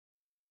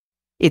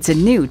It's a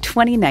new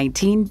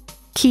 2019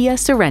 Kia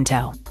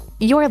Sorento.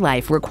 Your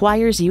life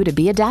requires you to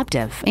be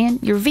adaptive, and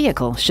your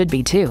vehicle should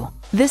be too.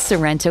 This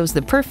Sorento's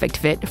the perfect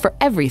fit for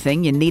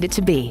everything you need it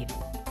to be.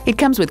 It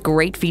comes with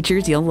great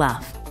features you'll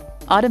love: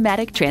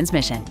 automatic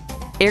transmission,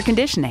 air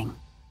conditioning,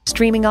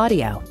 streaming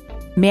audio,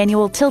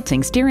 manual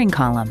tilting steering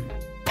column,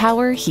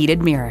 power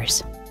heated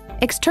mirrors,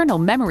 external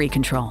memory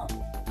control,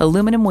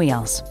 aluminum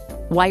wheels,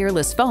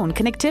 wireless phone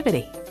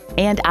connectivity,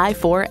 and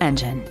i4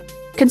 engine.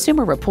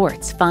 Consumer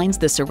Reports finds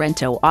the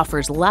Sorento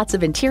offers lots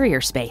of interior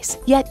space,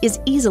 yet is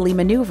easily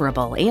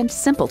maneuverable and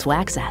simple to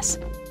access.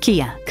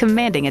 Kia,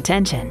 commanding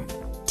attention.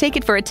 Take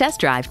it for a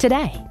test drive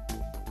today.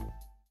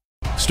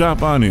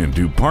 Stop on in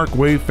to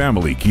Parkway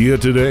Family Kia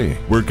today.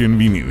 We're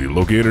conveniently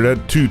located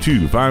at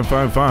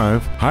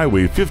 22555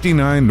 Highway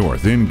 59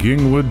 North in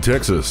Kingwood,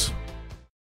 Texas.